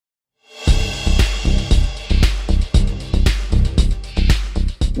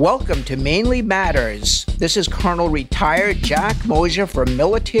Welcome to Mainly Matters. This is Colonel Retired Jack Mosier from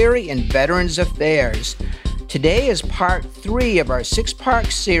Military and Veterans Affairs. Today is part 3 of our 6-part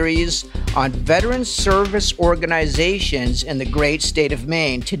series on veteran service organizations in the great state of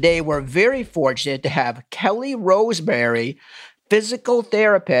Maine. Today we're very fortunate to have Kelly Roseberry, physical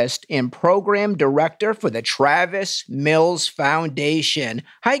therapist and program director for the Travis Mills Foundation.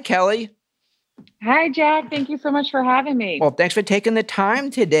 Hi, Kelly. Hi, Jack. Thank you so much for having me. Well, thanks for taking the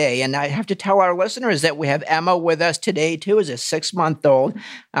time today. And I have to tell our listeners that we have Emma with us today, too, as a 6-month-old.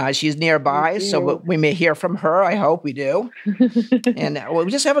 She's nearby, so we may hear from her. I hope we do. And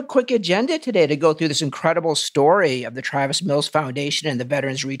we just have a quick agenda today to go through this incredible story of the Travis Mills Foundation and the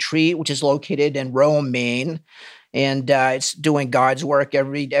Veterans Retreat, which is located in Rome, Maine. And it's doing God's work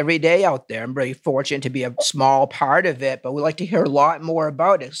every day out there. I'm very fortunate to be a small part of it, but we'd like to hear a lot more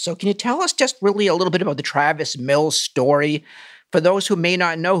about it. So can you tell us just really a little bit about the Travis Mills story for those who may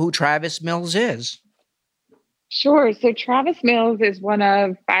not know who Travis Mills is? Sure. So Travis Mills is one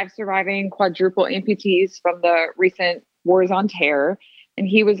of 5 surviving quadruple amputees from the recent Wars on Terror. And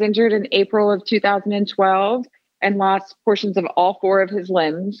he was injured in April of 2012 and lost portions of all 4 of his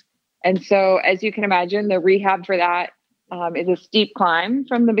limbs. And so, as you can imagine, the rehab for that is a steep climb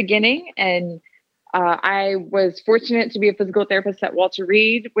from the beginning. And I was fortunate to be a physical therapist at Walter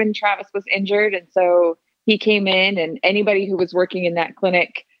Reed when Travis was injured. And so he came in, and anybody who was working in that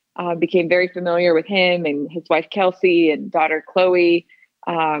clinic became very familiar with him and his wife, Kelsey, and daughter, Chloe.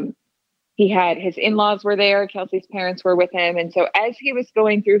 He had his in-laws were there. Kelsey's parents were with him. And so as he was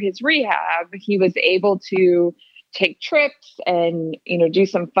going through his rehab, he was able to take trips and, do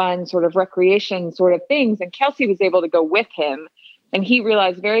some fun sort of recreation sort of things. And Kelsey was able to go with him. And he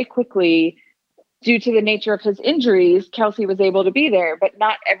realized very quickly, due to the nature of his injuries, Kelsey was able to be there, but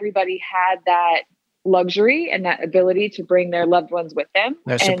not everybody had that luxury and that ability to bring their loved ones with them.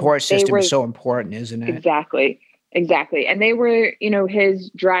 The support system is so important, isn't it? Exactly. And they were, his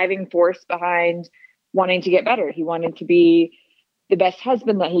driving force behind wanting to get better. He wanted to be the best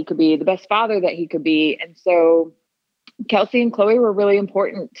husband that he could be, the best father that he could be. And so Kelsey and Chloe were really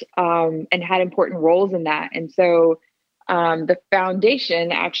important and had important roles in that. And so the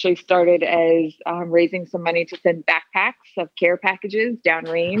foundation actually started as raising some money to send backpacks of care packages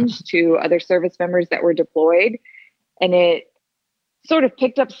downrange to other service members that were deployed. And it sort of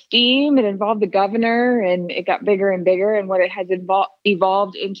picked up steam. It involved the governor, and it got bigger and bigger. And what it has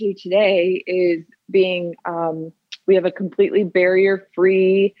evolved into today is being, we have a completely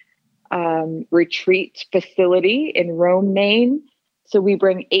barrier-free retreat facility in Rome, Maine. So we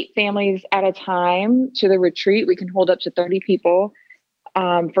bring 8 families at a time to the retreat. We can hold up to 30 people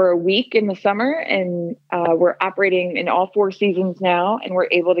for a week in the summer. And we're operating in all 4 seasons now. And we're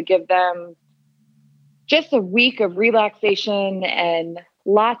able to give them just a week of relaxation and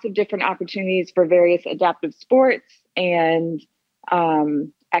lots of different opportunities for various adaptive sports and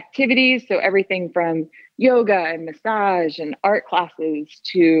activities. So everything from yoga and massage and art classes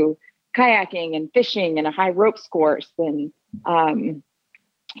to kayaking and fishing and a high ropes course. And,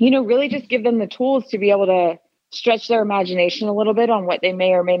 really just give them the tools to be able to stretch their imagination a little bit on what they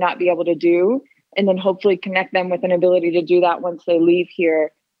may or may not be able to do. And then hopefully connect them with an ability to do that once they leave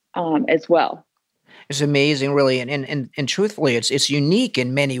here as well. It's amazing, really. And truthfully, it's unique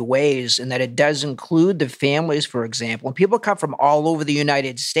in many ways in that it does include the families, for example. And people come from all over the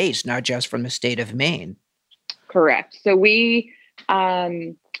United States, not just from the state of Maine. Correct. So we,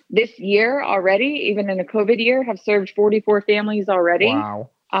 this year already, even in a COVID year, have served 44 families already. Wow.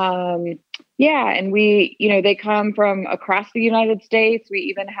 And we, they come from across the United States. We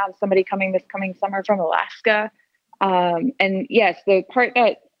even have somebody coming this coming summer from Alaska. And yes, the part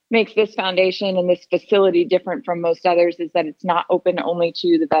that makes this foundation and this facility different from most others is that it's not open only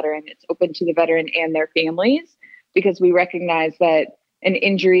to the veteran. It's open to the veteran and their families, because we recognize that an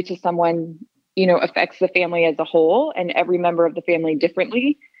injury to someone, affects the family as a whole and every member of the family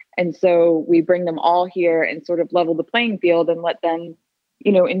differently. And so we bring them all here and sort of level the playing field and let them,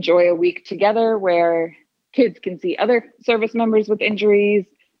 enjoy a week together where kids can see other service members with injuries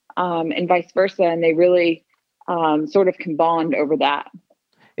and vice versa. And they really sort of can bond over that.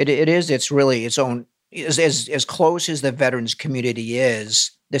 It's really its own, as close as the veterans community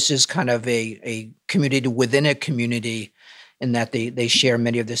is, this is kind of a community within a community in that they share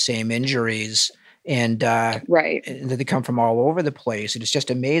many of the same injuries. And right. And they come from all over the place. And it's just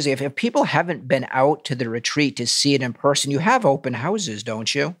amazing. If people haven't been out to the retreat to see it in person, you have open houses,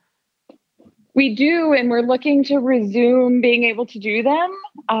 don't you? We do, and we're looking to resume being able to do them.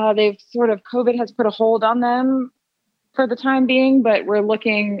 COVID has put a hold on them for the time being, but we're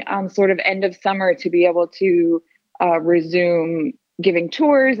looking sort of end of summer to be able to resume giving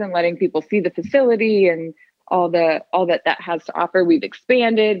tours and letting people see the facility and all that has to offer. We've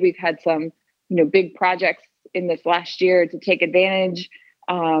expanded. We've had some, big projects in this last year to take advantage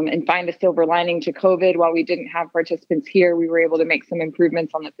and find a silver lining to COVID. While we didn't have participants here, we were able to make some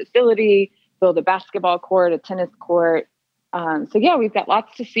improvements on the facility, build a basketball court, a tennis court. So yeah, we've got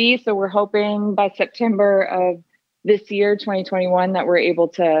lots to see. So we're hoping by September of this year, 2021, that we're able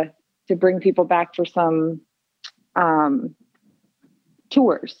to bring people back for some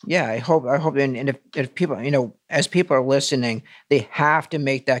tours. Yeah, I hope, and if people, as people are listening, they have to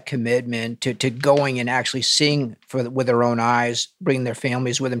make that commitment to going and actually seeing with their own eyes, bring their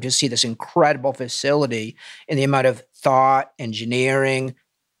families with them to see this incredible facility and the amount of thought, engineering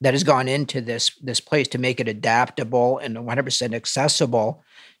that has gone into this place to make it adaptable and 100% accessible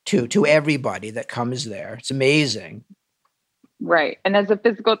to everybody that comes there. It's amazing. Right. And as a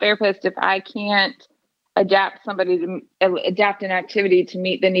physical therapist, if I can't adapt an activity to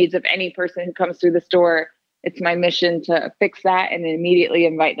meet the needs of any person who comes through the store, it's my mission to fix that and immediately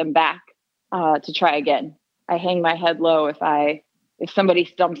invite them back to try again. I hang my head low if somebody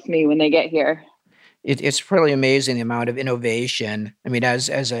stumps me when they get here. It's really amazing the amount of innovation. I mean, as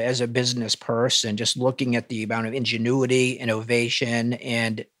a business person, just looking at the amount of ingenuity, innovation,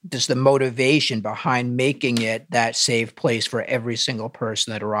 and just the motivation behind making it that safe place for every single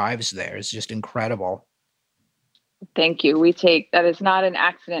person that arrives there is just incredible. Thank you. That is not an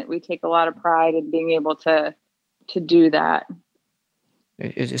accident. We take a lot of pride in being able to do that.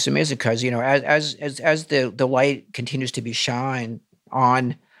 It's amazing because, as the light continues to be shined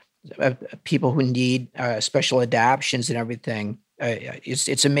on people who need special adaptions and everything,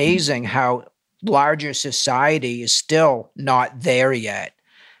 it's amazing how larger society is still not there yet.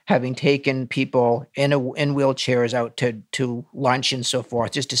 Having taken people in wheelchairs out to lunch and so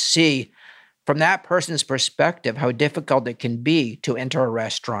forth, just to see from that person's perspective how difficult it can be to enter a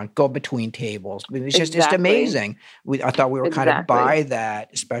restaurant, go between tables. I mean, it's just amazing. I thought we were kind of by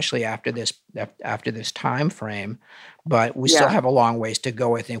that, especially after this time frame. But we still have a long ways to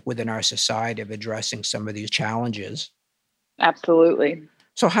go, I think, within our society of addressing some of these challenges. Absolutely.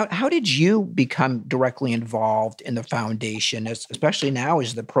 So how did you become directly involved in the foundation, especially now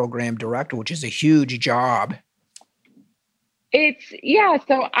as the program director, which is a huge job?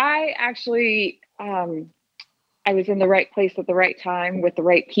 So I actually, I was in the right place at the right time with the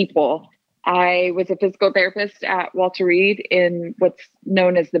right people. I was a physical therapist at Walter Reed in what's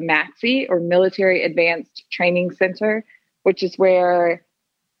known as the MATC, or Military Advanced Training Center, which is where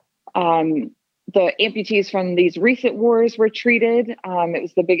the amputees from these recent wars were treated. It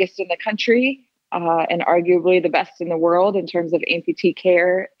was the biggest in the country and arguably the best in the world in terms of amputee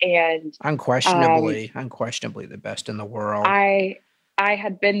care. And unquestionably the best in the world. I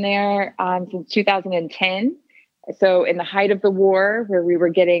had been there since 2010. So in the height of the war, where we were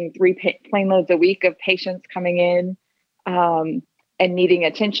getting 3 plane loads a week of patients coming in and needing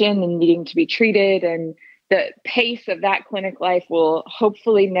attention and needing to be treated. And the pace of that clinic life will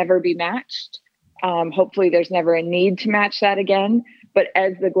hopefully never be matched. Hopefully there's never a need to match that again. But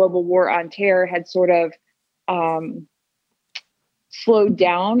as the global war on terror had sort of slowed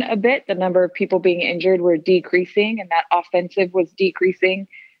down a bit, the number of people being injured were decreasing and that offensive was decreasing,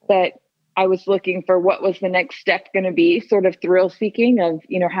 that I was looking for what was the next step going to be, sort of thrill seeking of,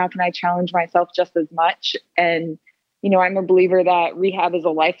 how can I challenge myself just as much? And, I'm a believer that rehab is a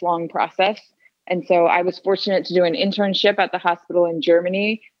lifelong process. And so I was fortunate to do an internship at the hospital in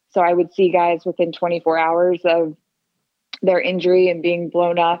Germany. So I would see guys within 24 hours of their injury and being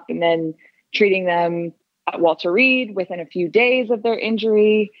blown up, and then treating them at Walter Reed within a few days of their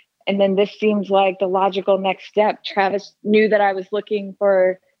injury. And then this seems like the logical next step. Travis knew that I was looking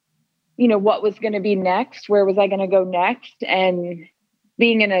for, what was going to be next? Where was I going to go next? And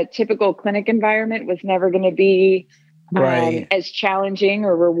being in a typical clinic environment was never going to be as challenging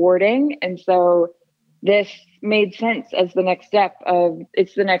or rewarding. And so this made sense as the next step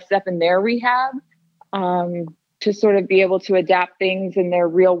it's the next step in their rehab, to sort of be able to adapt things in their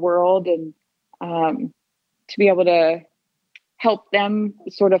real world and to be able to help them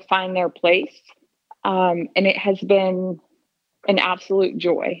sort of find their place. And it has been an absolute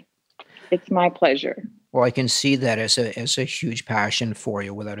joy. It's my pleasure. Well, I can see that as a huge passion for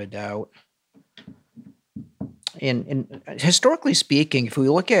you, without a doubt. And historically speaking, if we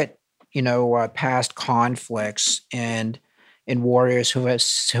look at past conflicts and warriors who have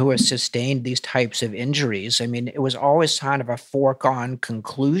sustained these types of injuries, I mean, it was always kind of a foregone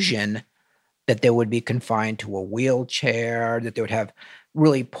conclusion that they would be confined to a wheelchair, that they would have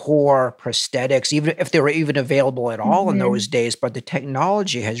really poor prosthetics, even if they were even available at all in those days. But the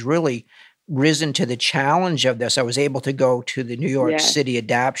technology has really risen to the challenge of this. I was able to go to the New York Yeah. City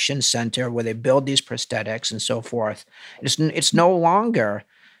Adaptation Center where they build these prosthetics and so forth. It's no longer,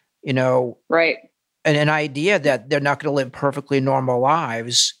 you know, Right. an idea that they're not going to live perfectly normal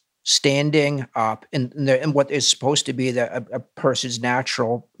lives standing up in what is supposed to be a person's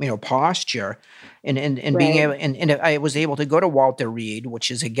natural, posture, and being able, Right. and I was able to go to Walter Reed,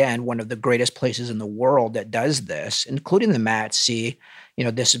 which is again one of the greatest places in the world that does this, including the MATC.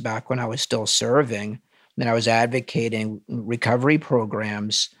 This is back when I was still serving, and I was advocating recovery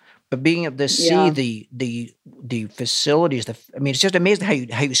programs. But being able to see Yeah. the facilities, I mean, it's just amazing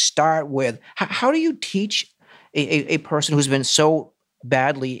how you start with how do you teach a person who's been so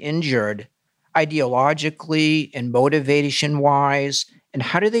badly injured ideologically and motivation wise, and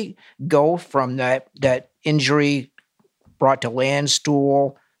how do they go from that injury brought to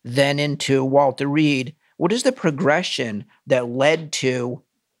Landstuhl then into Walter Reed? What is the progression that led to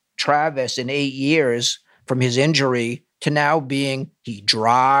Travis in 8 years from his injury to now being he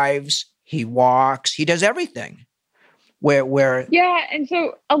drives, he walks, he does everything? Where Yeah. And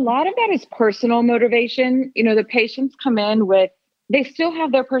so a lot of that is personal motivation. The patients come in with, they still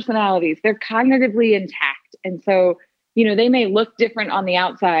have their personalities, they're cognitively intact. And so, they may look different on the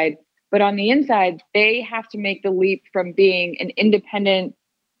outside, but on the inside, they have to make the leap from being an independent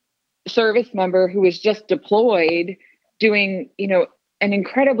service member who is just deployed doing, an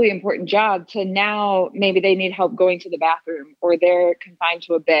incredibly important job to now maybe they need help going to the bathroom or they're confined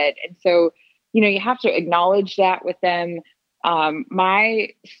to a bed. And so, you have to acknowledge that with them. My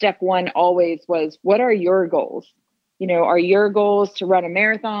step one always was, what are your goals? Are your goals to run a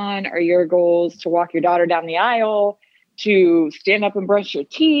marathon? Are your goals to walk your daughter down the aisle, to stand up and brush your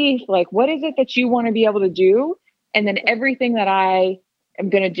teeth? Like, what is it that you want to be able to do? And then everything that I am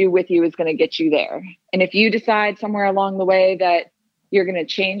going to do with you is going to get you there. And if you decide somewhere along the way that you're going to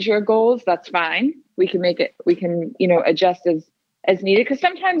change your goals, that's fine. We can adjust as needed. Because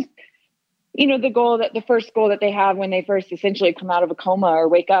sometimes, the first goal that they have when they first essentially come out of a coma or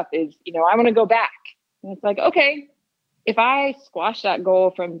wake up is, I want to go back. And it's like, okay, if I squash that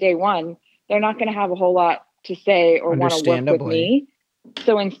goal from day one, they're not going to have a whole lot to say or want to work with me.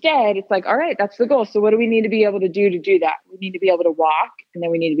 So instead, it's like, all right, that's the goal. So what do we need to be able to do that? We need to be able to walk, and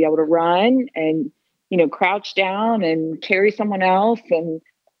then we need to be able to run and, crouch down and carry someone else and,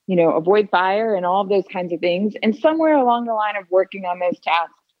 avoid fire and all of those kinds of things. And somewhere along the line of working on those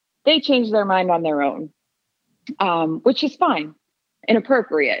tasks, they change their mind on their own, which is fine and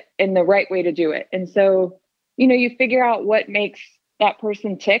appropriate and the right way to do it. And so, you figure out what makes that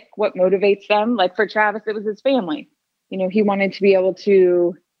person tick, what motivates them. Like for Travis, it was his family. He wanted to be able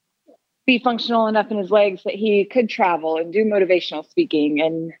to be functional enough in his legs that he could travel and do motivational speaking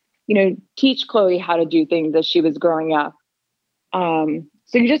and, teach Chloe how to do things as she was growing up.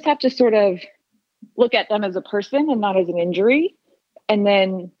 So you just have to sort of look at them as a person and not as an injury, and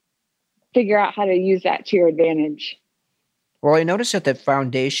then figure out how to use that to your advantage. Well, I noticed at the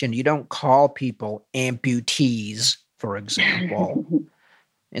foundation, you don't call people amputees, for example.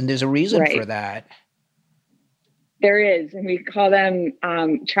 And there's a reason for that. There is. And we call them,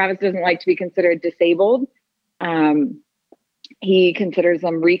 Travis doesn't like to be considered disabled. He considers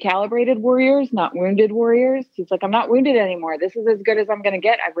them recalibrated warriors, not wounded warriors. He's like, I'm not wounded anymore. This is as good as I'm going to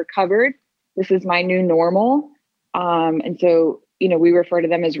get. I've recovered. This is my new normal. And so, we refer to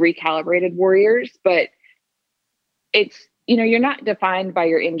them as recalibrated warriors, but it's, you're not defined by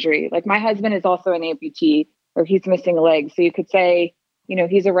your injury. Like my husband is also an amputee, or he's missing a leg. So you could say,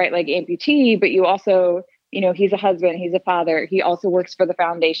 he's a right leg amputee, but you also, he's a husband, he's a father. He also works for the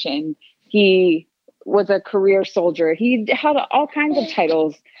foundation. He was a career soldier. He had all kinds of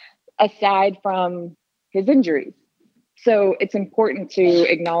titles aside from his injuries. So it's important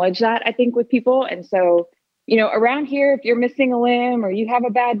to acknowledge that, I think, with people. And so, around here, if you're missing a limb or you have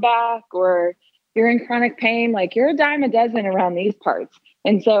a bad back or you're in chronic pain, like you're a dime a dozen around these parts.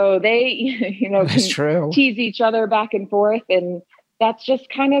 And so they, That's true. Tease each other back and forth. And that's just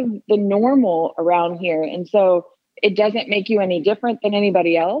kind of the normal around here. And so it doesn't make you any different than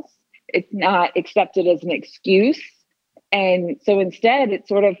anybody else. It's not accepted as an excuse. And so instead, it's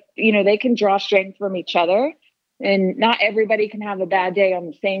sort of, they can draw strength from each other, and not everybody can have a bad day on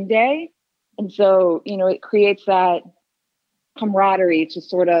the same day. And so, it creates that camaraderie to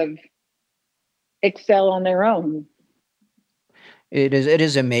sort of excel on their own. It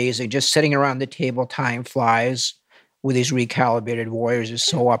is amazing. Just sitting around the table, time flies with these recalibrated warriors is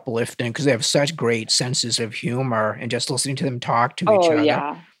so uplifting because they have such great senses of humor, and just listening to them talk to each other.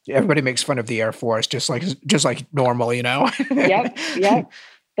 Yeah. Everybody makes fun of the Air Force, just like normal, Yep.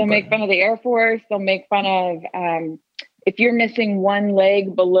 They'll make fun of the Air Force. They'll make fun of if you're missing one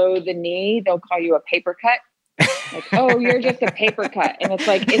leg below the knee, they'll call you a paper cut. Like, oh, you're just a paper cut. And it's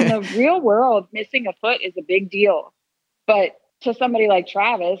like, in the real world, missing a foot is a big deal. But to somebody like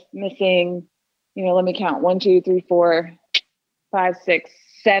Travis, missing, let me count, 1, 2, 3, 4, 5, 6,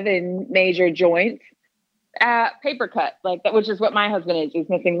 7 major joints, paper cut, like that, which is what my husband is. He's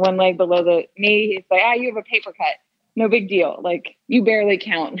missing one leg below the knee. He's like, you have a paper cut. No big deal. Like, you barely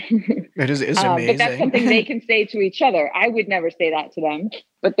count. It is amazing. But that's something they can say to each other. I would never say that to them,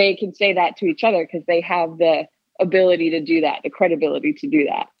 but they can say that to each other because they have the ability to do that, the credibility to do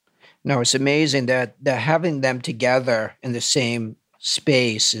that. No, it's amazing that having them together in the same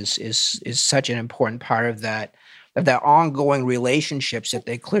space is such an important part of that ongoing relationships that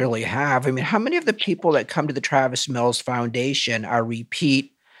they clearly have. I mean, how many of the people that come to the Travis Mills Foundation are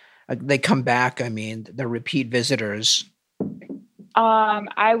repeat? They come back. I mean, they're repeat visitors.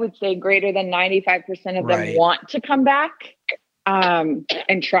 I would say greater than 95% of them want to come back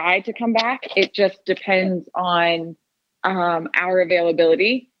and try to come back. It just depends on our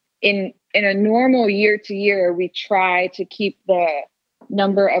availability. In a normal year to year, we try to keep the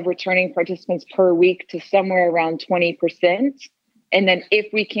number of returning participants per week to somewhere around 20%. And then if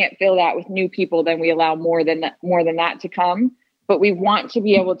we can't fill that with new people, then we allow more than that to come. But we want to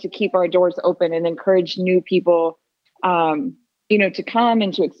be able to keep our doors open and encourage new people, to come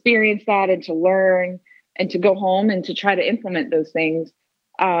and to experience that and to learn and to go home and to try to implement those things.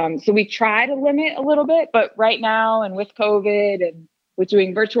 So we try to limit a little bit, but right now, and with COVID and with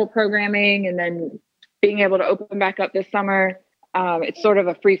doing virtual programming and then being able to open back up this summer, it's sort of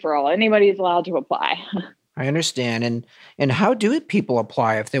a free for all. Anybody is allowed to apply. I understand. And how do people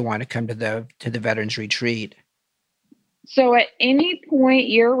apply if they want to come to the Veterans Retreat? So at any point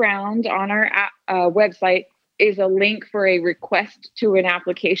year round on our website is a link for a request to an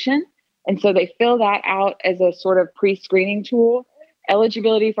application. And so they fill that out as a sort of pre-screening tool.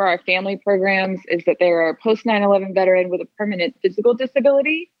 Eligibility for our family programs is that they're a post 9/11 veteran with a permanent physical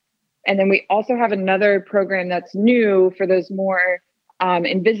disability. And then we also have another program that's new for those more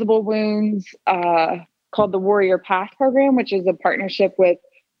invisible wounds called the Warrior Path program, which is a partnership with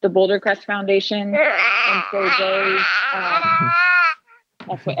the Boulder Crest Foundation. And so those,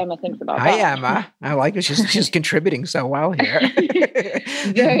 that's what Emma thinks about Hi, that. Emma. I like it. She's contributing so well here.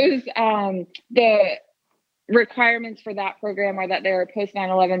 Those, the requirements for that program are that they're a post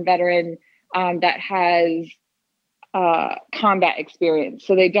 9/11 veteran that has combat experience.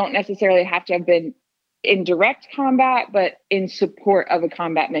 So they don't necessarily have to have been in direct combat, but in support of a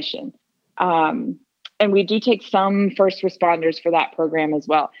combat mission. And we do take some first responders for that program as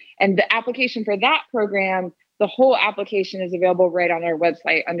well. And the application for that program, the whole application is available right on our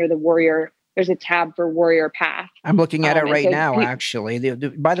website under the Warrior. There's a tab for Warrior Path. I'm looking at it right now, actually.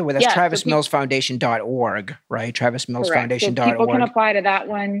 By the way, that's TravisMillsFoundation.org, right? TravisMillsFoundation.org. So people can apply to that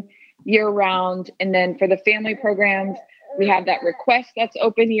one year round. And then for the family programs, we have that request that's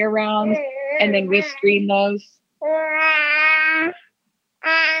open year round. And then we screen those.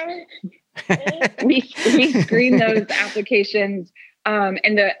 we screen those applications.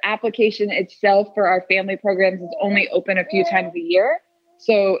 And the application itself for our family programs is only open a few times a year.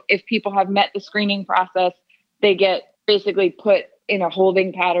 So if people have met the screening process, they get basically put in a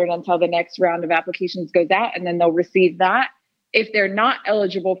holding pattern until the next round of applications goes out, and then they'll receive that. If they're not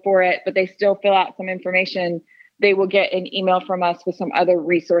eligible for it, but they still fill out some information, they will get an email from us with some other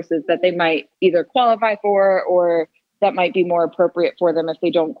resources that they might either qualify for or that might be more appropriate for them if they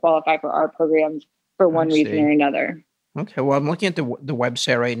don't qualify for our programs for one reason or another. Okay, well, I'm looking at the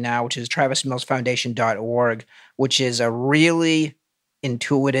website right now, which is TravisMillsFoundation.org, which is a really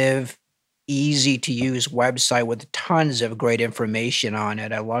intuitive, easy to use website with tons of great information on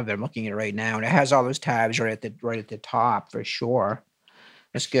it. I love it. I'm looking at it right now, and it has all those tabs right at the top for sure.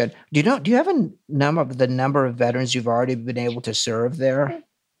 That's good. Do you have the number of veterans you've already been able to serve there?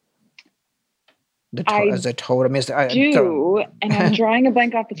 As a total? I do, and I'm drawing a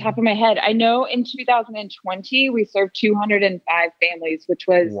blank off the top of my head. I know in 2020, we served 205 families, which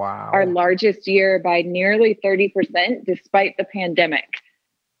was our largest year by nearly 30%, despite the pandemic.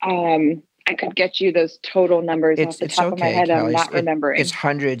 I could get you those total numbers off the top of my head. Kelly. I'm not remembering. It's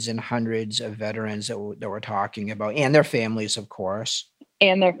hundreds and hundreds of veterans that we're talking about, and their families, of course.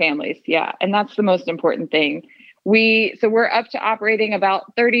 And their families, yeah. And that's the most important thing. So we're up to operating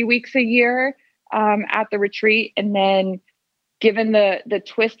about 30 weeks a year at the retreat. And then given the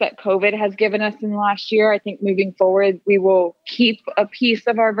twist that COVID has given us in the last year, I think moving forward, we will keep a piece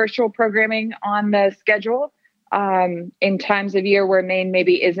of our virtual programming on the schedule in times of year where Maine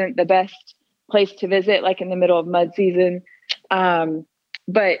maybe isn't the best place to visit, like in the middle of mud season.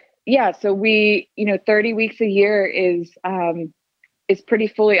 But yeah, so we, 30 weeks a year is pretty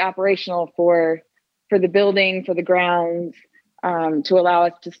fully operational for the building, for the grounds, to allow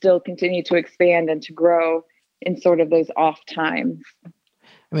us to still continue to expand and to grow in sort of those off times.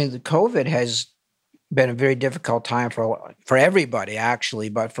 I mean, the COVID has been a very difficult time for everybody, actually,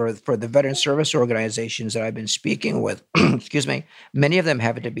 but for the veteran service organizations that I've been speaking with, excuse me, many of them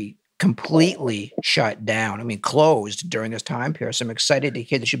have to be completely shut down. I mean, closed during this time period. So I'm excited to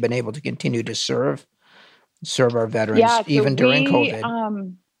hear that you've been able to continue to serve our veterans Yeah, even during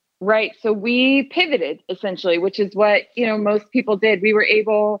COVID. Right. So we pivoted essentially, which is what, most people did. We were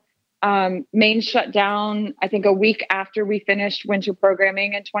able, Maine shut down, I think a week after we finished winter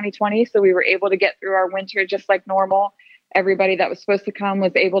programming in 2020. So we were able to get through our winter just like normal. Everybody that was supposed to come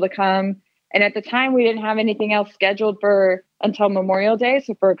was able to come. And at the time we didn't have anything else scheduled for until Memorial Day.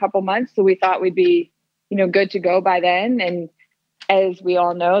 So for a couple months. So we thought we'd be, good to go by then. And as we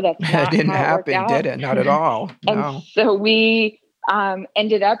all know, that's not It didn't how it worked happen, out. did it? Not at all. And No. so we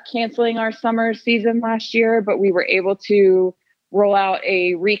ended up canceling our summer season last year, but we were able to roll out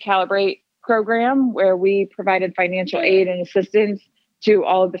a recalibrate program where we provided financial aid and assistance to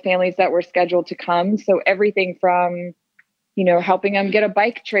all of the families that were scheduled to come. So everything from, helping them get a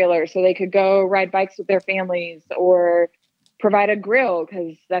bike trailer so they could go ride bikes with their families, or provide a grill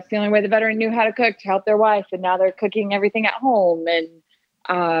because that's the only way the veteran knew how to cook, to help their wife. And now they're cooking everything at home,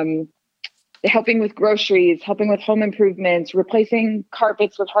 and helping with groceries, helping with home improvements, replacing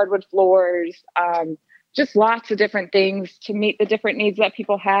carpets with hardwood floors, just lots of different things to meet the different needs that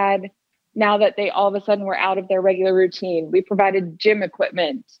people had now that they all of a sudden were out of their regular routine. We provided gym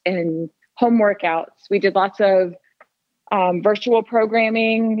equipment and home workouts. We did lots of virtual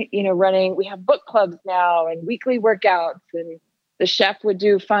programming, we have book clubs now and weekly workouts, and the chef would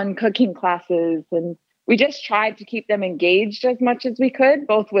do fun cooking classes. And we just tried to keep them engaged as much as we could,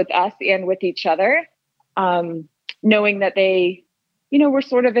 both with us and with each other, knowing that they, were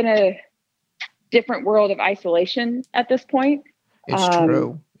sort of in a different world of isolation at this point. It's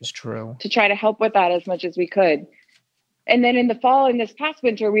true. It's true. To try to help with that as much as we could. And then in the fall, in this past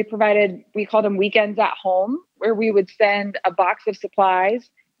winter, we called them weekends at home, where we would send a box of supplies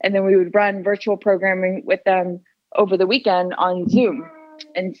and then we would run virtual programming with them over the weekend on Zoom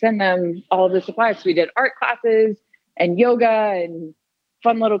and send them all of the supplies. So we did art classes and yoga and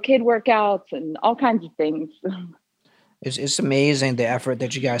fun little kid workouts and all kinds of things. It's amazing the effort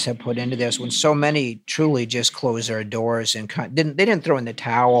that you guys have put into this, when so many truly just closed their doors and didn't throw in the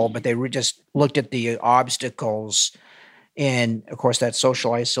towel, but they just looked at the obstacles. And of course, that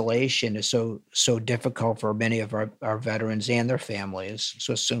social isolation is so difficult for many of our veterans and their families.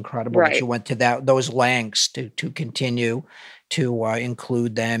 So it's incredible that you went to those lengths to continue to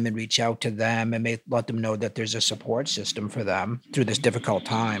include them and reach out to them and let them know that there's a support system for them through this difficult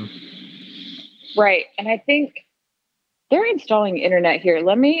time. Right. And I think they're installing internet here.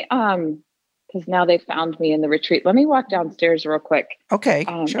 Let me, because now they found me in the retreat. Let me walk downstairs real quick. Okay.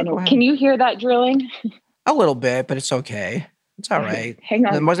 Sure, go ahead. Can you hear that drilling? A little bit, but it's okay. It's all right. Hang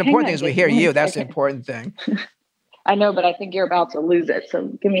on. The most important thing is we hear you. That's the important thing. I know, but I think you're about to lose it. So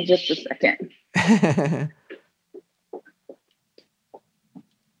give me just a second.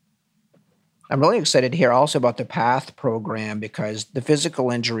 I'm really excited to hear also about the PATH program, because the physical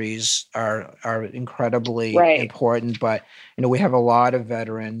injuries are incredibly important. But we have a lot of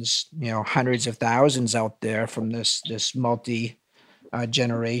veterans, hundreds of thousands out there from this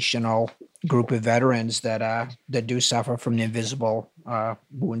generational group of veterans that do suffer from the invisible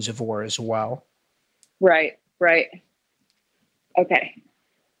wounds of war as well. Right. Okay.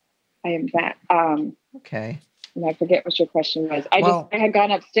 I am back. Okay. And I forget what your question was. I had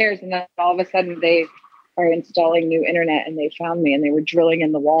gone upstairs, and then all of a sudden they are installing new internet, and they found me, and they were drilling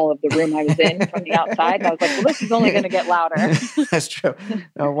in the wall of the room I was in from the outside. And I was like, well, this is only going to get louder. That's true.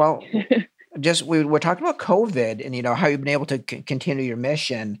 We were talking about COVID and, how you've been able to continue your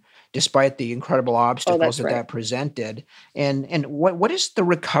mission despite the incredible obstacles that presented. And what does the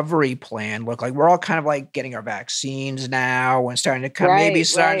recovery plan look like? We're all kind of like getting our vaccines now and starting to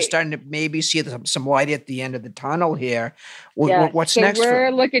starting to maybe see some light at the end of the tunnel here. What's next?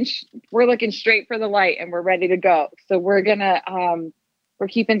 We're looking straight for the light, and we're ready to go. So we're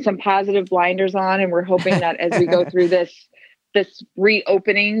keeping some positive blinders on, and we're hoping that as we go through these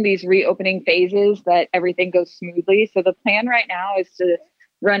reopening phases, that everything goes smoothly. So the plan right now is to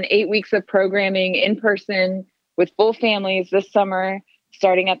run 8 weeks of programming in person with full families this summer,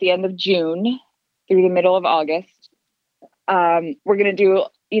 starting at the end of June through the middle of August. We're going to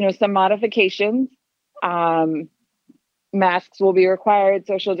do, some modifications. Masks will be required,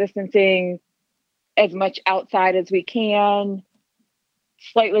 social distancing as much outside as we can.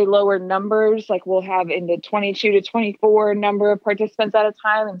 slightly lower numbers. Like we'll have in the 22 to 24 number of participants at a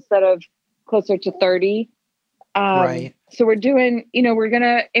time instead of closer to 30. Right. So we're doing, we're going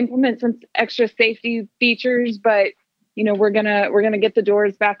to implement some extra safety features, but, we're going to get the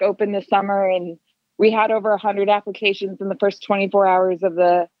doors back open this summer. And we had over 100 applications in the first 24 hours of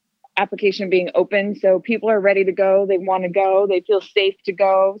the application being open. So people are ready to go. They want to go. They feel safe to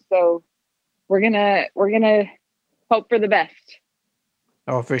go. So we're going to hope for the best.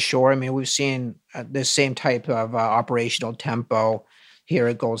 Oh, for sure. I mean, we've seen the same type of operational tempo here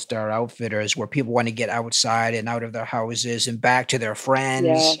at Gold Star Outfitters, where people want to get outside and out of their houses and back to their friends.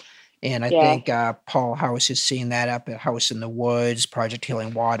 Yes. And I think Paul House has seen that up at House in the Woods. Project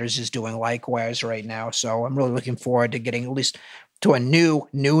Healing Waters is doing likewise right now. So I'm really looking forward to getting at least to a new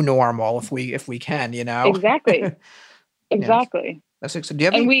normal if we can, Exactly. Exactly. That's exciting. Do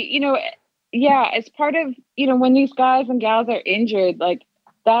you have and we, as part of, when these guys and gals are injured, like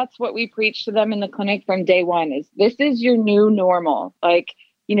that's what we preach to them in the clinic from day one is this is your new normal. Like,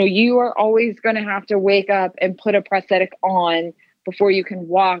 you are always going to have to wake up and put a prosthetic on before you can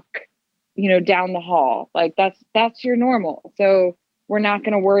walk, down the hall. Like that's your normal. So we're not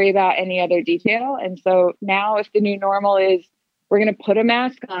going to worry about any other detail. And so now if the new normal is we're going to put a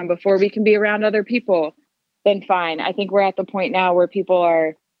mask on before we can be around other people, then fine. I think we're at the point now where people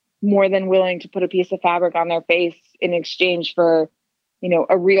are more than willing to put a piece of fabric on their face in exchange for,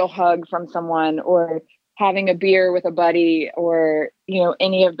 a real hug from someone or having a beer with a buddy or,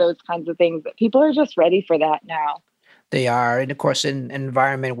 any of those kinds of things. But people are just ready for that now. They are. And of course, in an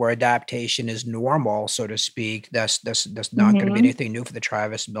environment where adaptation is normal, so to speak, that's not going to be anything new for the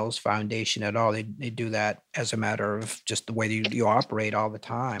Travis Mills Foundation at all. They do that as a matter of just the way you operate all the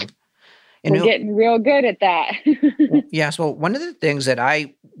time. And we're getting real good at that. Yes. Well, one of the things that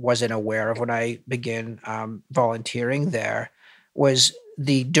I wasn't aware of when I began volunteering there was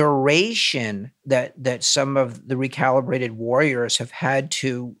the duration that some of the recalibrated warriors have had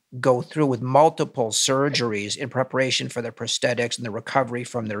to go through with multiple surgeries in preparation for their prosthetics and the recovery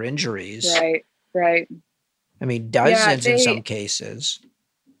from their injuries. Right. I mean, dozens in some cases.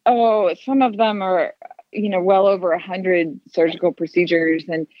 Oh, some of them are, well over 100 surgical procedures.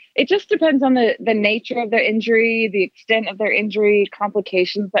 And it just depends on the nature of their injury, the extent of their injury,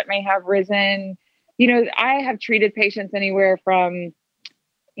 complications that may have risen. I have treated patients anywhere from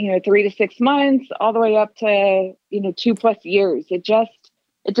 3 to 6 months, all the way up to, 2+ years.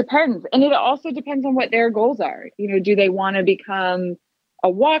 It depends. And it also depends on what their goals are. Do they want to become a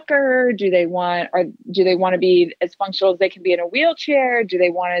walker? Do they want to be as functional as they can be in a wheelchair? Do they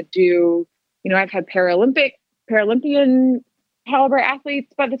want to do, I've had Paralympian caliber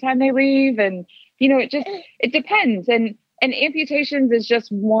athletes by the time they leave. And, it depends. And amputations is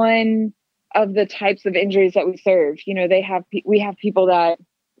just one of the types of injuries that we serve. We have people that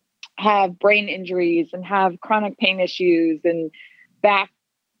have brain injuries and have chronic pain issues and backs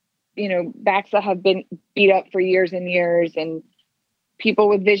that have been beat up for years and years, and people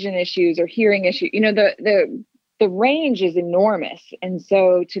with vision issues or hearing issues. The range is enormous. And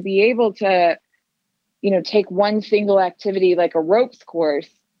so to be able to, take one single activity like a ropes course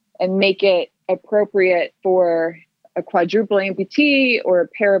and make it appropriate for a quadruple amputee or a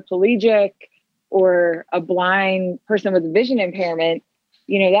paraplegic or a blind person with vision impairment,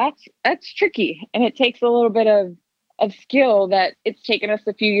 that's tricky. And it takes a little bit of skill that it's taken us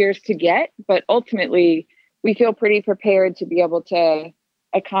a few years to get, but ultimately we feel pretty prepared to be able to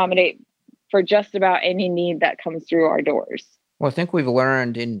accommodate for just about any need that comes through our doors. Well, I think we've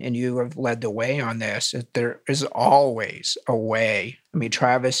learned, and you have led the way on this, that there is always a way. I mean,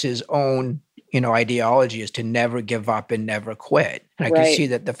 Travis's own, ideology is to never give up and never quit. And I can see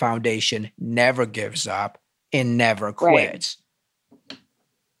that the foundation never gives up and never quits.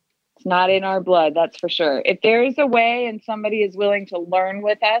 It's not in our blood, that's for sure. If there is a way and somebody is willing to learn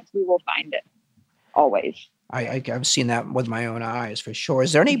with us, we will find it. Always. I've seen that with my own eyes, for sure.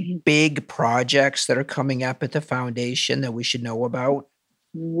 Is there any big projects that are coming up at the foundation that we should know about?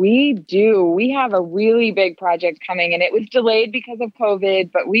 We do. We have a really big project coming, and it was delayed because of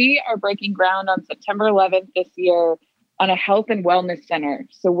COVID, but we are breaking ground on September 11th this year on a health and wellness center.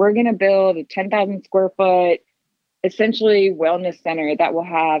 So we're going to build a 10,000 square foot, essentially wellness center that will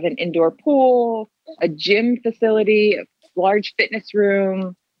have an indoor pool, a gym facility, a large fitness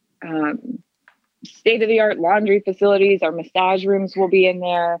room, state-of-the-art laundry facilities. Our massage rooms will be in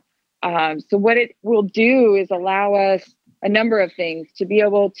there. So what it will do is allow us a number of things to be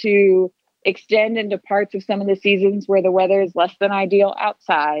able to extend into parts of some of the seasons where the weather is less than ideal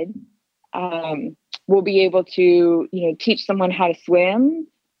outside. We'll be able to, teach someone how to swim.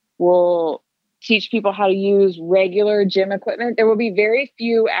 We'll teach people how to use regular gym equipment. There will be very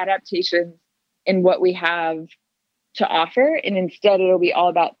few adaptations in what we have to offer. And instead, it'll be all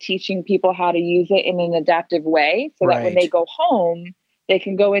about teaching people how to use it in an adaptive way so that when they go home, they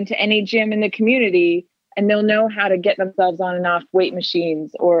can go into any gym in the community and they'll know how to get themselves on and off weight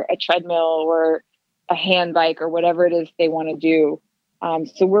machines or a treadmill or a hand bike or whatever it is they want to do.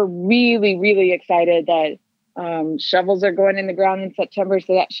 So we're really, really excited that shovels are going in the ground in September.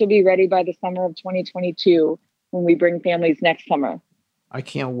 So that should be ready by the summer of 2022 when we bring families next summer. I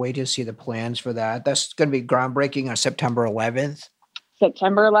can't wait to see the plans for that. That's going to be groundbreaking on September 11th.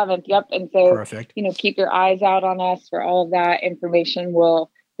 September 11th. Yep. And so, perfect. Keep your eyes out on us for all of that information. Will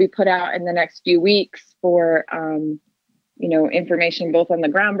be put out in the next few weeks for, information both on the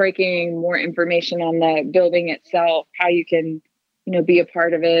groundbreaking, more information on the building itself, how you can, be a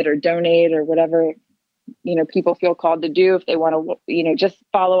part of it or donate or whatever, people feel called to do if they want to, just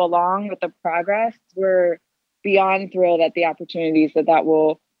follow along with the progress. We're beyond thrilled at the opportunities that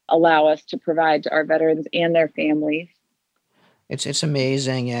will allow us to provide to our veterans and their families. It's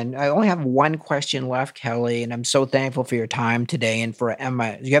amazing. And I only have one question left, Kelly, and I'm so thankful for your time today and for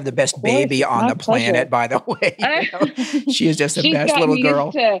Emma. You have the best baby on the planet, by the way. She is just the best little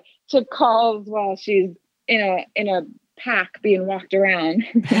girl. To calls while she's in a pack being walked around.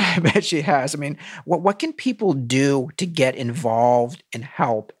 I bet she has. I mean, what can people do to get involved and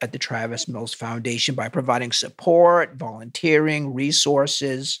help at the Travis Mills Foundation by providing support, volunteering,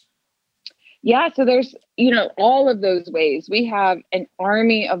 resources? Yeah, so there's, all of those ways. We have an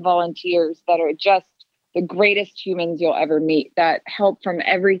army of volunteers that are just the greatest humans you'll ever meet that help from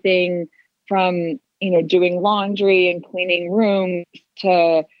everything from, doing laundry and cleaning rooms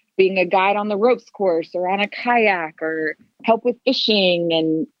to being a guide on the ropes course or on a kayak or help with fishing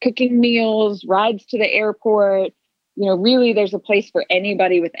and cooking meals, rides to the airport. Really there's a place for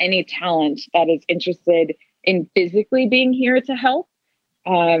anybody with any talent that is interested in physically being here to help.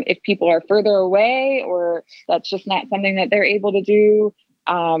 If people are further away or that's just not something that they're able to do,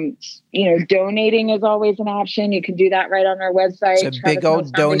 donating is always an option. You can do that right on our website. It's a big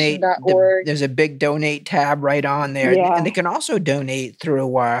old donate. There's a big donate tab right on there. Yeah. And they can also donate through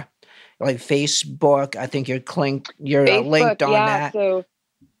like Facebook. I think you're linked on that. So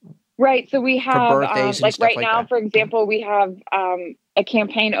we have right now, for example, we have a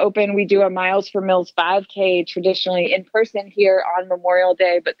campaign open. We do a Miles for Mills 5K traditionally in person here on Memorial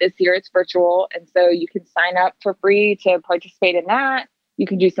Day, but this year it's virtual. And so you can sign up for free to participate in that. You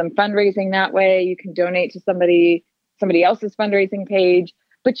can do some fundraising that way. You can donate to somebody else's fundraising page.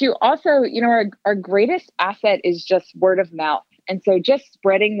 But you also, our greatest asset is just word of mouth. And so just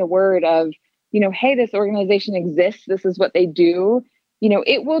spreading the word of, hey, this organization exists. This is what they do.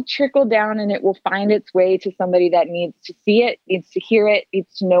 It will trickle down and it will find its way to somebody that needs to see it, needs to hear it,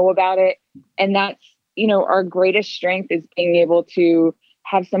 needs to know about it. And that's, our greatest strength is being able to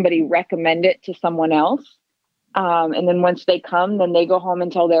have somebody recommend it to someone else. And then once they come, then they go home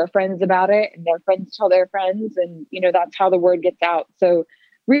and tell their friends about it and their friends tell their friends. And, that's how the word gets out. So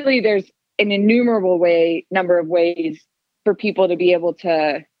really there's an innumerable number of ways for people to be able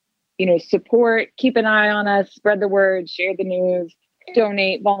to, support, keep an eye on us, spread the word, share the news,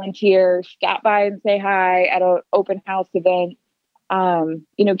 donate, volunteer, stop by and say hi at an open house event.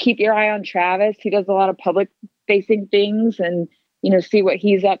 Keep your eye on Travis. He does a lot of public facing things and, see what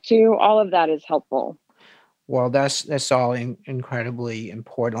he's up to. All of that is helpful. Well, that's all incredibly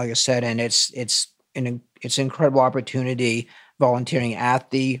important, like I said, and it's an incredible opportunity volunteering at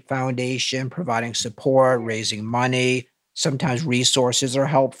the foundation, providing support, raising money. Sometimes resources are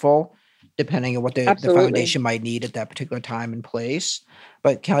helpful, depending on what the foundation might need at that particular time and place.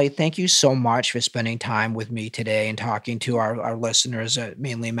 But Kelly, thank you so much for spending time with me today and talking to our listeners.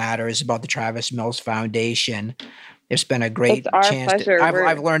 Mainly matters about the Travis Mills Foundation. It's been a great chance.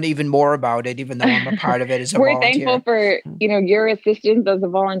 I've learned even more about it, even though I'm a part of it as a volunteer. We're thankful for your assistance as a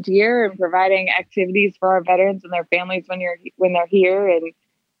volunteer and providing activities for our veterans and their families when they're here. And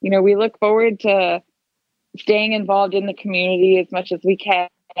we look forward to staying involved in the community as much as we can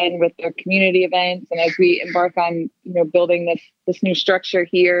with their community events. And as we embark on building this new structure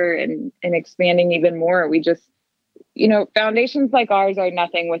here and expanding even more, we just foundations like ours are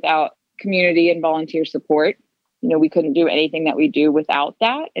nothing without community and volunteer support. We couldn't do anything that we do without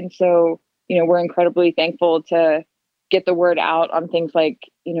that. And so, we're incredibly thankful to get the word out on things like,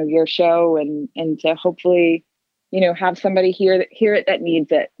 your show and to hopefully, have somebody hear it that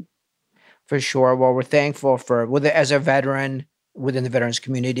needs it. For sure. Well, we're thankful as a veteran within the veterans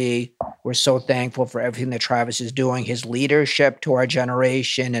community, we're so thankful for everything that Travis is doing, his leadership to our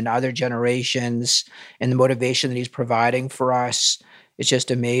generation and other generations, and the motivation that he's providing for us it's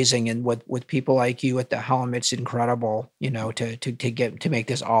just amazing. And with people like you at the helm, it's incredible, to make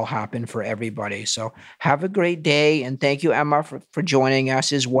this all happen for everybody. So have a great day. And thank you, Emma, for joining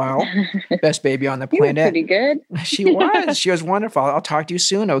us as well. Best baby on the planet. You were pretty good. She was. She was wonderful. I'll talk to you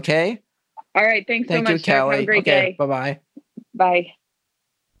soon, okay? All right. Thanks so much, you, Kelly. Have a great day. Bye-bye. Bye.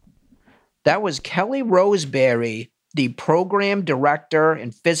 That was Kelly Roseberry, the program director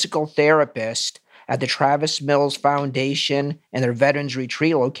and physical therapist at the Travis Mills Foundation and their Veterans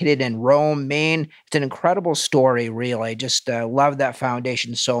Retreat located in Rome, Maine. It's an incredible story, really. Just love that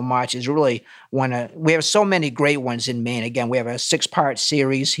foundation so much. It's really we have so many great ones in Maine. Again, we have a 6-part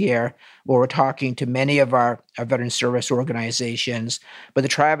series here where we're talking to many of our veteran service organizations. But the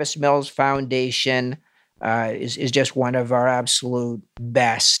Travis Mills Foundation is just one of our absolute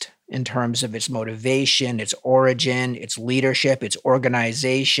best in terms of its motivation, its origin, its leadership, its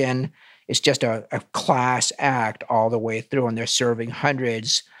organization. It's just a class act all the way through, and they're serving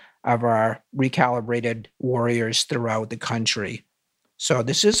hundreds of our recalibrated warriors throughout the country. So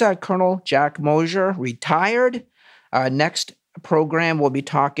this is Colonel Jack Mosier, retired. Next program, we'll be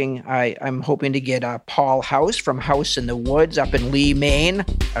talking, I'm hoping to get Paul House from House in the Woods up in Lee, Maine,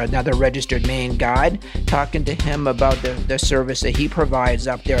 another registered Maine guide, talking to him about the service that he provides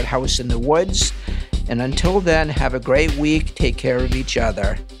up there at House in the Woods. And until then, have a great week. Take care of each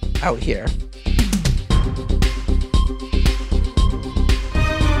other out here.